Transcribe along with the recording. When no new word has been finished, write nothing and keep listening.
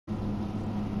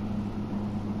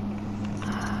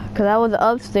Cause I was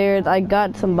upstairs, I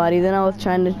got somebody, then I was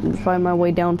trying to find my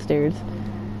way downstairs.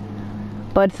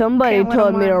 But somebody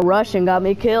told me to rush and got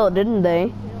me killed, didn't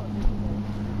they?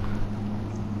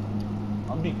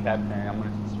 I'll be captain. I'm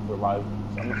gonna survive.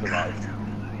 I'm gonna survive.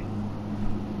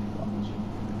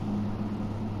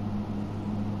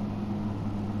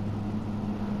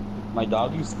 My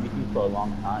dog is sleeping for a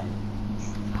long time.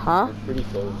 Huh? It's pretty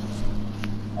close.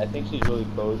 I think she's really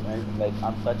close, and like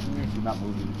I'm touching her, she's not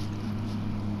moving.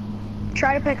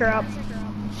 Try to pick her up.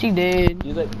 She did.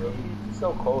 She's like really, she's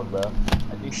so cold, bro.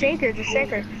 I think shake her, just shake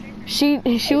her. She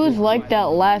was like that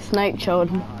last night, Chode.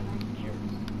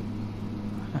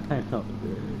 I know.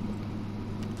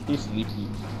 She's sleepy.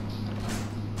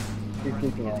 She's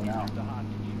sleeping right now.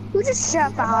 Who just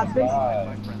shot the husband?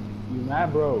 You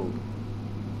mad, bro?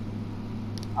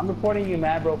 I'm reporting you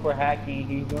mad, bro, for hacking.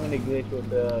 He's doing a glitch with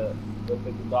the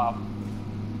dock.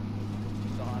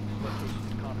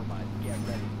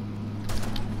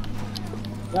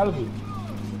 Malibu,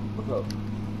 what's up?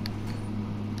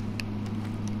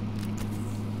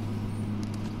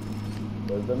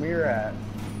 Where's the mirror at?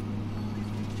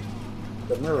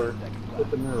 The mirror.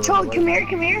 Put the mirror. Chode, come here,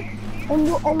 come here.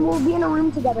 And we'll be in a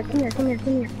room together. Come here, come here,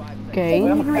 come here. Okay.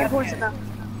 We need to reinforce it though.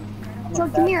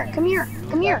 Chode, come here, come here,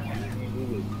 come here.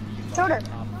 Chode.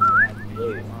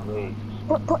 Wait.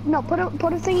 Put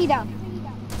a thingy down.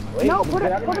 Wait, no, put a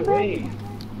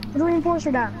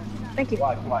reinforcer down. Thank you.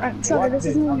 Watch. Chode, this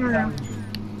is new now.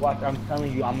 Watch, I'm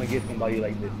telling you, I'm gonna get somebody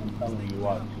like this. I'm telling you,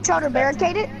 watch. Chode,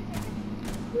 barricade it.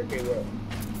 Barricade what?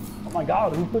 Oh my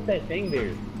God, who put that thing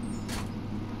there?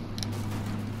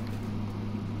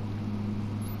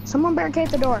 Someone barricade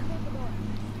the door.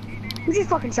 Who just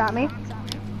fucking shot me?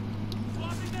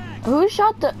 Who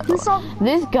shot the?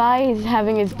 This guy is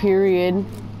having his period.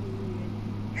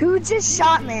 Who just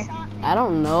shot me? I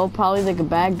don't know. Probably the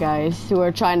bad guys who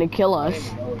are trying to kill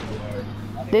us.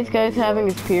 This guy's having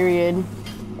his period.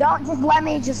 Don't just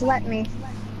let me.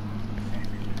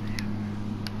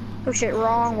 Oh shit,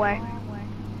 wrong way.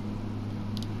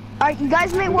 Alright, you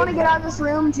guys may want to get out of this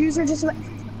room. Juicer just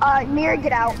Mira,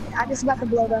 get out. I'm just about to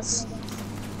blow this.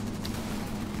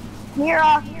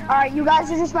 Mira, alright, you guys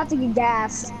are just about to get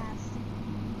gassed.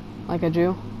 Like a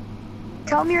Jew?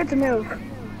 Tell Mira to move.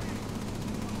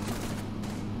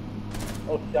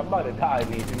 Oh shit, I'm about to die,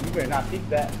 Nathan. You better not think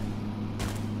that.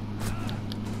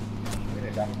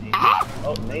 Ah!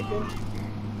 Oh, Nathan?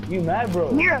 You mad,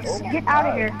 bro? Mira, get out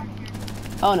of here.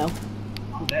 Oh no.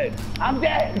 I'm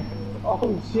dead!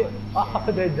 Oh shit.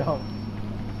 Oh, they're dumb.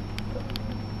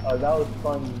 Oh, that was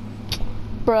fun.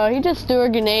 Bro, he just threw a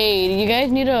grenade. You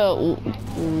guys need to...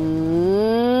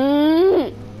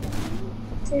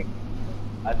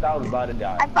 I thought I was about to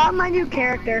die. I found my new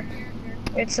character.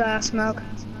 It's Smoke.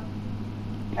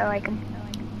 I like him.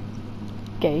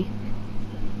 Okay.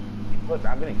 Look,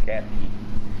 I'm gonna catch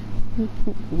you.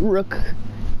 Rook.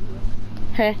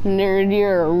 Heh, nerd,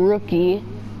 you're a rookie.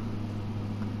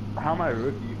 How am I a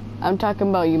rookie? I'm talking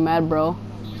about you, mad bro.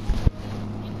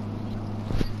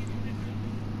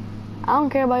 I don't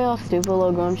care about y'all stupid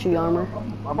little Gumshoe armor.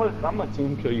 I'm gonna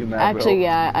team kill you, mad Actually, bro.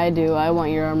 yeah, I do. I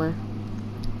want your armor.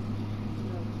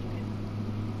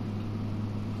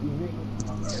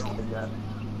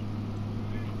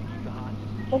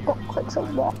 Click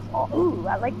some wall. Ooh,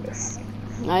 I like this.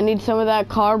 I need some of that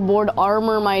cardboard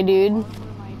armor, my dude.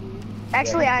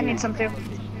 Actually, I need some too.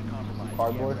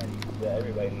 Cardboard? Yeah,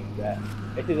 everybody needs that.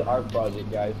 This is our project,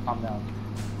 guys. Calm down.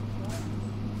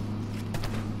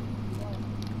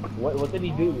 What did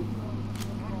he do?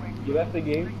 You left the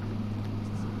game?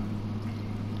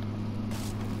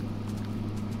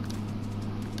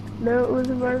 No, it was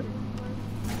a bird.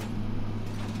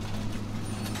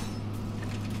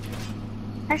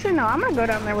 Actually, no, I'm gonna go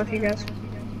down there with you guys. 10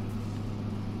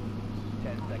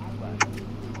 seconds left.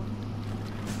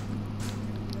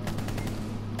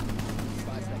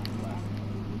 5 seconds left.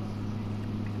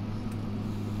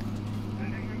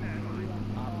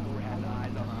 Op 4 has eyes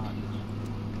on the hostage.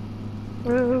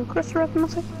 Ooh, Chris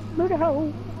Rasmussen. Who the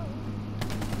hell?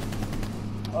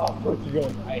 Oh, where'd you go?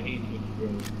 I hate you.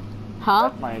 Huh?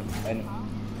 That's my enemy.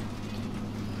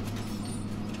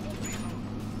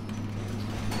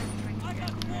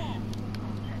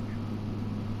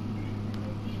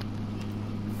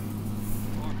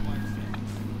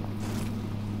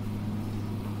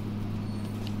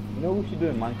 You know what we should do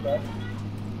in Minecraft?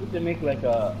 We should make like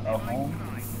a home,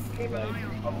 like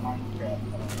a Minecraft.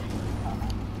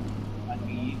 Like a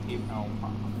YouTube home.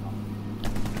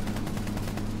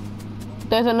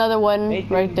 There's another one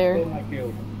right there.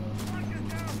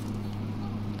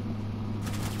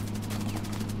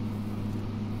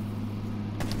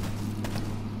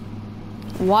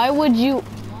 Why would you...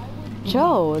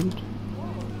 Jode.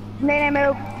 Nay,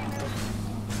 move.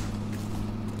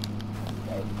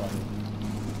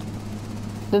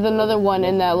 There's another one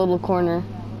in that little corner.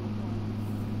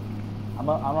 I'm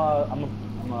gonna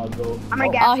go. I'm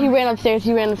gonna gas Oh, he him. ran upstairs.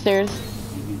 He ran upstairs.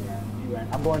 He ran.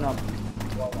 I'm going up.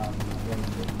 Well, I'm going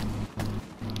upstairs.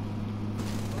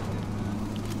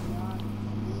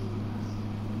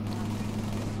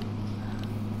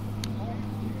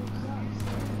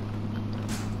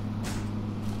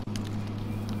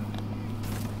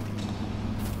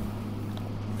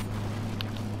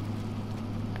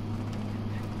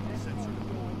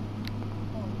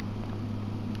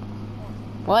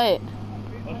 What?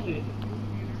 Oh shit.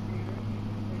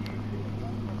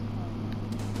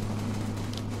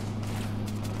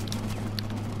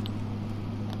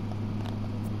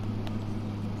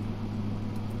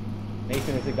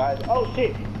 Nathan is a guy. Oh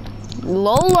shit!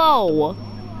 Lolo.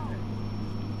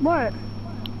 What?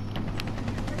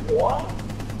 What?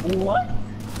 What?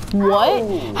 What?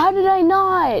 Ow. How did I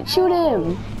not shoot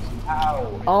him?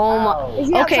 Ow. Oh Ow. Is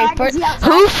he my. Okay, outside? first, Is he outside?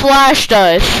 who flashed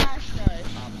us?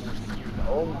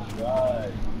 Oh my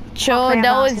god. Cho,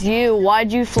 that was you.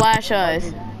 Why'd you flash us?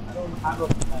 I don't have a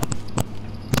plan.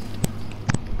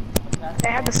 They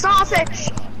had the sausage.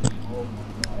 Oh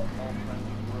my god.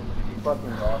 You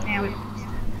fucking lost. Yeah, we.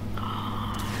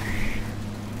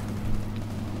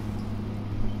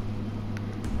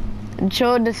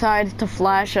 Cho decides to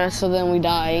flash us, so then we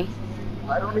die.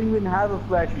 I don't even have a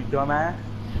flash, you dumbass.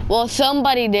 Well,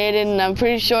 somebody did, and I'm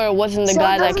pretty sure it wasn't the Cho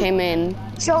guy that doesn't- came in.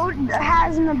 Chode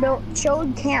has an ability.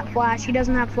 Chode can't flash. He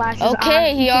doesn't have flashes.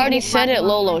 Okay, on. he can't already get said it, flashes on.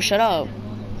 Lolo. Shut up.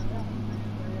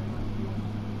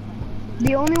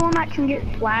 The only one that can get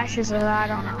flashes is I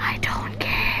don't know. I don't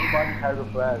care. Nobody has a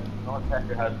flash. No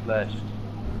attacker has flash.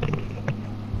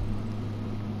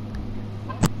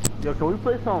 Yo, can we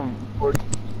play some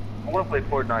I wanna play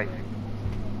Fortnite.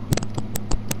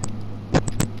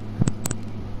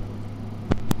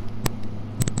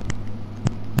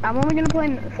 I'm only gonna play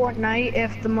Fortnite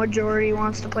if the majority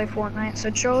wants to play Fortnite. So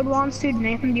Chode wants to.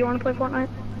 Nathan, do you want to play Fortnite?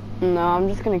 No, I'm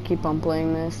just gonna keep on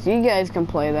playing this. You guys can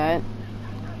play that.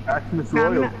 Ask Miss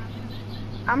No, Royal.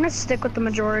 I'm gonna stick with the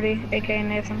majority, aka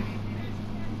Nathan.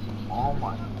 Oh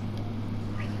my.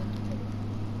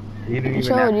 You didn't even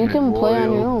Chode, ask you Miss can play on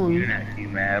Royal. your own. You didn't actually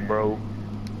mad, bro.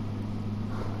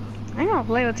 I'm gonna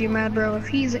play with you, mad bro. If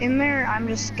he's in there, I'm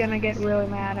just gonna get really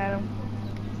mad at him.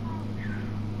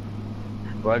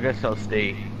 Well, I guess I'll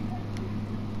stay.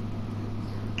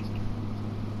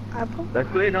 Apple? Let's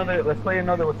play another.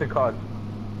 What's it called?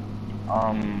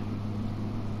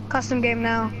 Custom game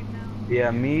now. Yeah,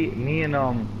 me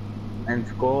and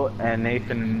Skull and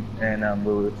Nathan and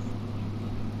Lewis.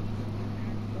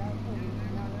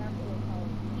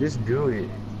 Just do it.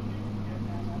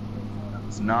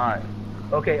 It's not.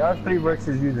 Okay, us three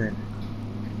versus you then.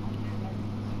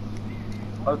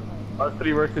 Us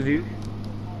three versus you.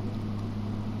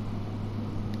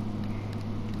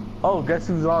 Oh, guess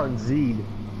who's on? Zed.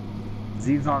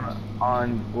 Zed's on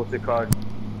what's it called?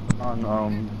 On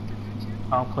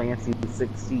Tom Clancy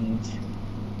 6 Siege.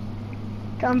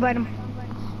 Go invite him.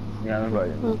 Yeah, I'm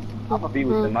right. I'm gonna be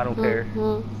with him. I don't care.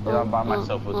 If I'm by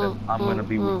myself with him, I'm gonna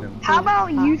be with him. How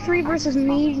about you three versus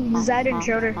me, Zed, and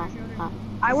Choder?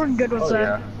 I work good with Oh Zed.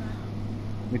 yeah.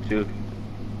 Me too.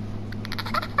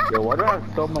 Yo, why do I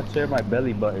have so much hair in my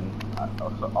belly button?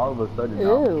 All of a sudden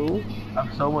now. Ew.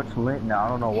 I'm so much lint now. I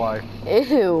don't know why.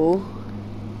 Ew.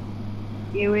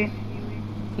 Yui.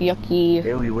 Yucky.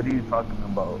 Haley, what are you talking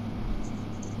about?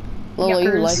 Lolo, you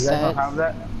Yuckers. like You guys don't that. have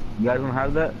that? You guys don't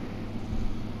have that?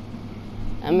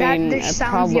 I mean, this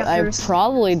sounds I yuckers.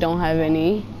 probably don't have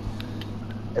any.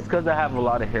 It's because I have a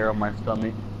lot of hair on my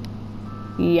stomach.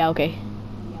 Yeah, okay.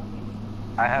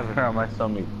 I have hair on my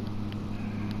stomach.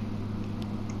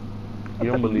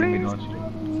 You don't believe me, don't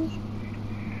you?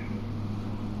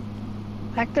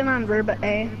 Acting on verb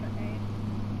A.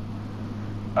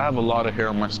 I have a lot of hair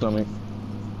on my stomach.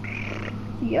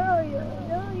 Yeah.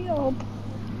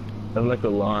 I have like a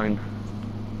line.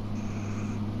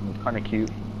 Kind of cute.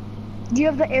 Do you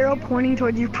have the arrow pointing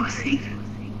towards your pussy?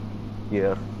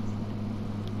 Yeah.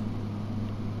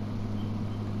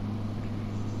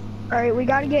 Alright, we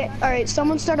gotta get. Alright,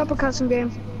 someone start up a custom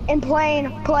game. And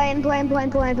plane.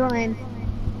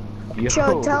 Yo,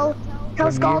 Cho, tell when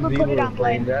me Skull and to Z put it were on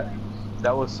playing plane.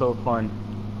 That was so fun.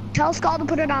 Tell Skull to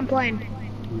put it on plane.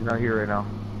 He's not here right now.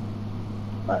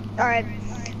 Alright,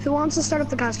 who wants to start up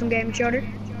the custom game, Choder?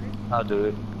 I'll do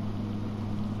it.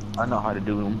 I know how to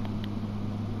do them.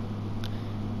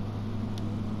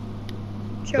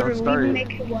 Choder, start leave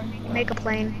it. make a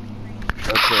plane.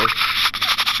 Okay.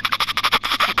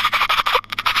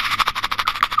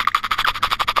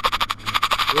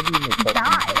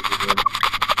 Die.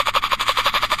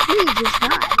 Please just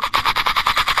die.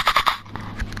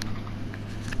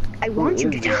 I want you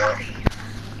to die.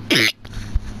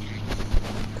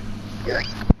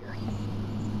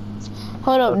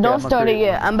 Hold up, Okay, don't I'm start it okay.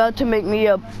 yet. I'm about to make me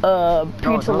a pizza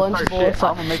don't lunch start bowl. shit.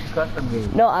 I'm gonna make a custom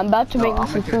game. No, I'm about to No, make me I'll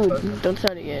some make it a food. custom. Don't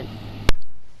start it yet.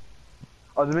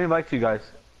 Oh, let me invite you guys.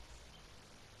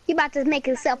 He about to make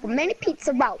himself a mini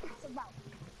pizza roll.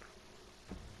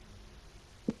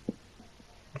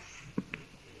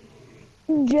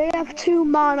 JF2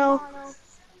 mono.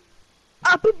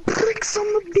 I put bricks on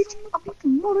the bitch. I put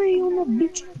money on the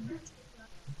bitch.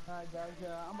 Alright guys,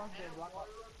 I'm about to block out.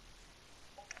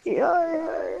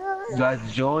 Yeah.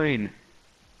 Guys, join.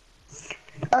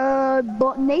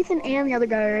 But Nathan and the other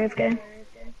guy are AFK.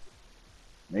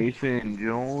 Nathan,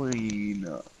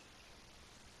 join.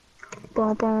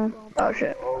 Bum, bum. Oh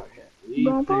shit.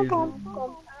 Bum, bum, bum, Nathan.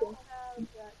 bum.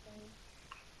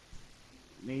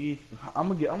 Nathan.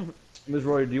 I'm Ms.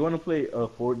 Roy, do you want to play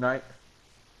Fortnite?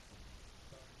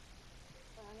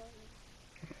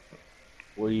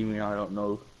 What do you mean I don't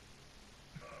know?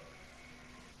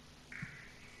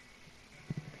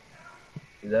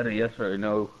 Is that a yes or a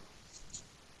no?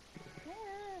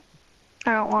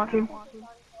 I don't want to.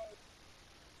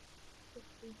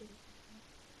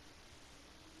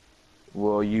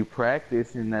 Well, you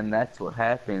practice and then that's what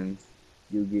happens.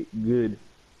 You get good.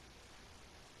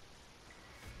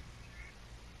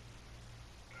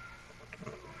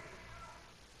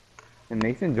 And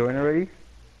Nathan join already?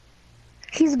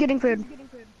 He's getting food.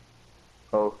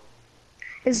 Oh,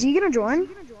 Is he gonna join?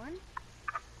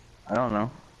 I don't know.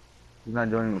 He's not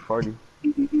joining the party.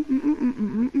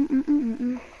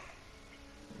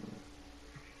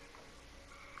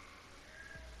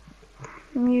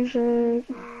 Music.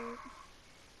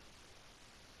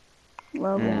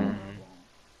 Level. Mm.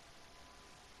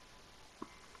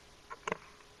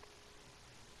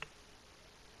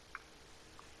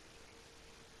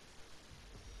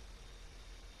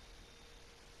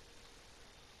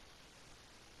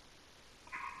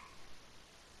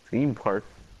 Theme park?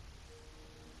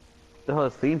 What the hell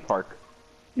is theme park?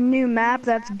 New map,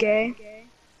 that's gay.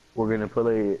 We're gonna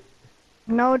play it.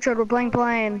 No, Chud, we're playing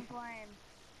plane.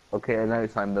 Okay, at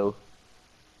night time though.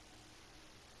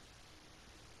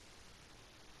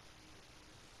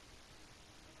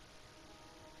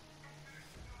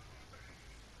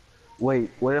 Wait,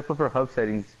 what did I put for hub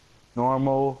settings?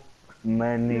 Normal,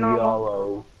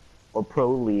 Maniolo, or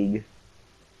Pro League?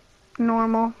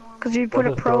 Normal. Because you put What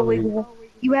a is Pro Pro League. League?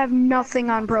 You have nothing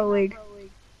on Pro League.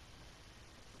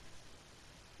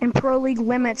 And Pro League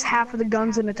limits half of the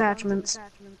guns and attachments.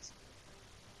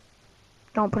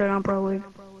 Don't put it on Pro League.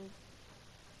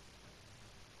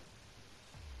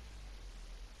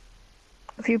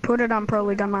 If you put it on Pro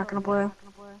League, I'm not gonna play.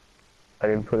 I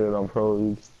didn't put it on Pro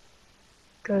League.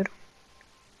 Good.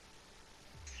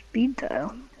 Speed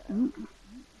dial.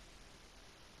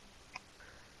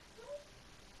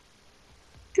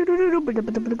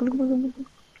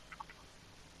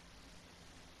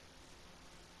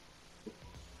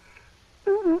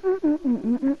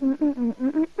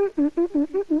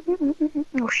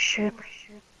 Oh shit.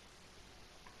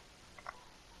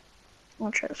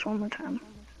 I'll try this one more time.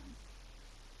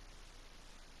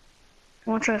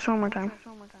 I'll try this one more time.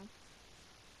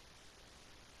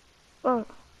 Oh.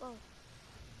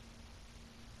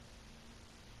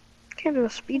 Can't do a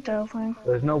speed dial thing.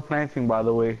 There's no planting, by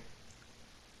the way.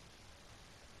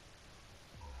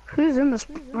 Who's in this?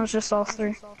 Oh, it's just all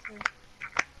three.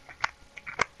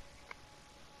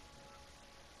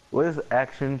 What is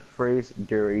action phrase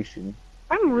duration?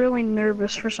 I'm really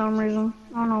nervous for some reason.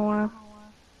 I don't know why.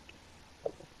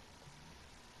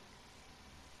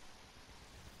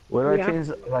 What do I Yeah. change,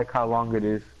 like, how long it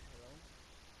is?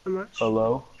 How much?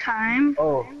 Hello? Time.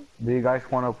 Oh, do you guys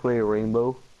want to play a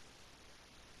rainbow?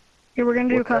 Yeah, we're gonna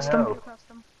do What the custom. hell?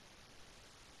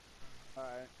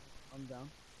 Alright, I'm down.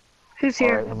 Who's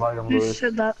here? Alright, invite him, Who Lewis.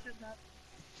 said that?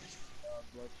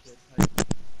 Bloodshed.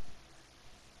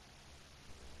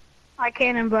 I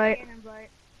can't invite.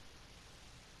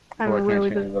 I'm Why can't really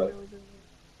you busy. invite?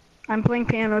 I'm playing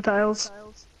piano tiles.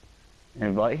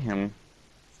 Invite him.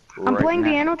 I'm right playing now.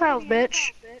 piano tiles,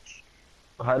 bitch.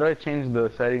 How do I change the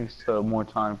settings to more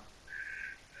time?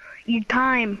 You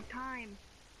time.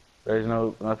 There's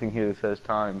nothing here that says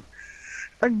time.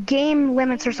 Or game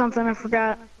limits or something, I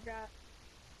forgot.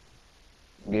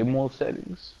 Game mode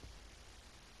settings.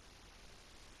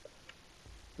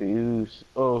 Use.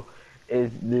 Oh,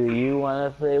 do you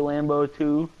want to play Rainbow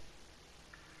too?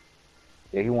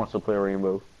 Yeah, he wants to play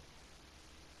Rainbow.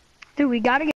 Dude, we gotta get